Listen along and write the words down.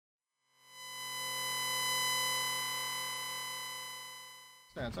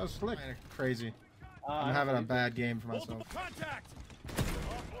Man, so slick. Crazy. I'm having a bad game for myself. Contact.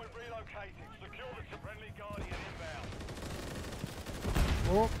 Hardpoint relocated. Secure the friendly Guardian inbound.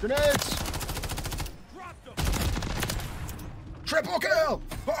 Oh, grenades! Drop them. Triple kill!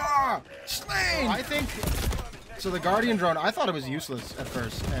 Ah! Slain! I think... So the Guardian drone, I thought it was useless at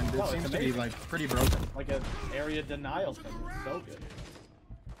first, and it seems to be, like, pretty broken. Like an area denial thing. It's so good.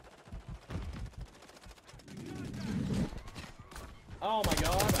 Oh my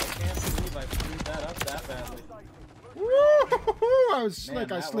god, I can't believe I screwed that up that badly. Woo! I was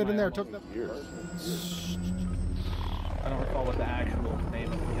slick. I slid in there, took them. I don't recall what the actual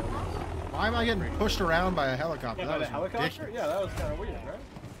name of the kill was. Why am I getting pushed around by a helicopter? Yeah, That by the was helicopter? ridiculous. Yeah, that was kind of weird, right?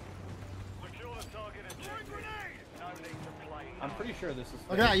 Secure the target objective. No need to play. I'm pretty sure this is...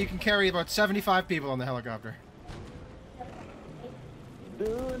 Look at that, you can carry about 75 people on the helicopter.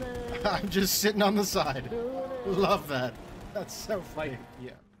 Doing it. I'm just sitting on the side. Love that. That's so funny. Like,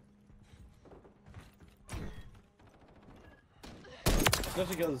 Yeah.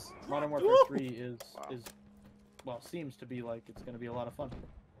 especially because Modern Warfare 3 is well, seems to be like it's going to be a lot of fun.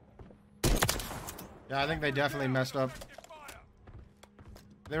 Yeah, I think they definitely messed up.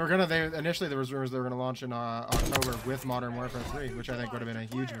 Initially there was rumors they were gonna launch in October with Modern Warfare 3, which I think would have been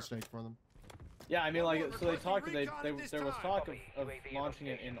a huge mistake for them. Yeah, I mean, like, so they talked. There was talk of launching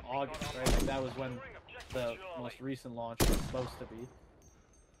it in August, right? Like, that was when the most recent launch was supposed to be.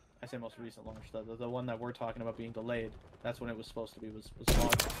 I say most recent launch, the one that we're talking about being delayed. That's when it was supposed to be. Was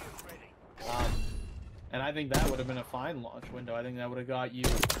August. And I think that would have been a fine launch window. I think that would have got you.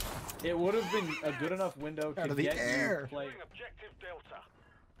 It would have been a good enough window to get you to play.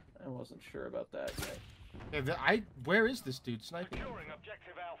 I wasn't sure about that yet. Where is this dude sniping?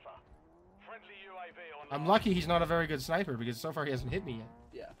 Objective Alpha. Friendly UAV on. I'm lucky he's not a very good sniper because so far he hasn't hit me yet.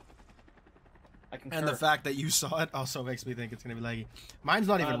 Yeah. I concur. And the fact that you saw it also makes me think it's gonna be laggy. Mine's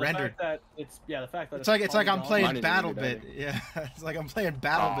not even rendered. The fact that it's like I'm playing Mine Battle isn't even Bit. Yeah, it's like I'm playing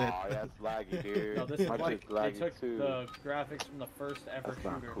Battle Bit. Oh, that's laggy, dude. No, this is like they laggy took too. the graphics from the first ever That's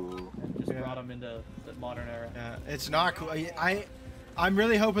not shooter cool. and just brought them into the modern era. Yeah, it's not cool. I'm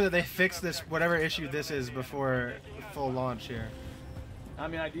really hoping that they fix this, whatever issue this is, before full launch here. I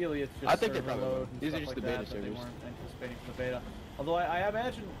mean, ideally it's just I think they server probably load will. and These are stuff just like the that, beta but they servers. weren't anticipating for the beta. Although I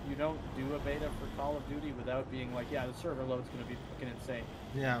imagine you don't do a beta for Call of Duty without being like, yeah, the server load's going to be fucking insane.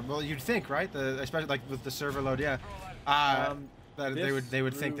 Yeah, well, you'd think, right? Especially like with the server load, yeah. That they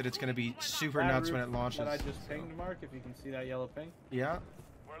would think that it's going to be super nuts when it launches. That I just pinged, Mark, if you can see that yellow ping. Yeah.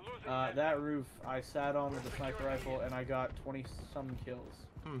 That roof, I sat on with the sniper rifle and I got 20-some kills.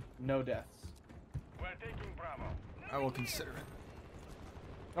 No deaths. We're taking Bravo. I will consider it.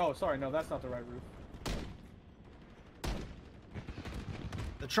 Oh, sorry, no, that's not the right roof.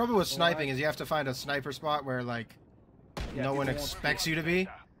 The trouble with sniping is you have to find a sniper spot where, like, no one expects you to be,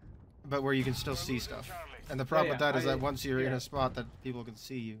 but where you can still see stuff. And the problem with that is that once you're in a spot that people can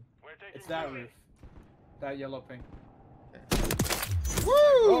see you. It's that roof. That yellow ping. Woo!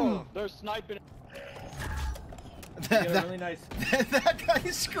 Oh, they're sniping. That really nice. that guy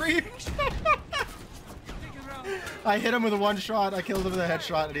screamed. I hit him with a one shot, I killed him with a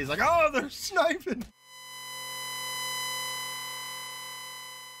headshot, and he's like, oh, they're sniping!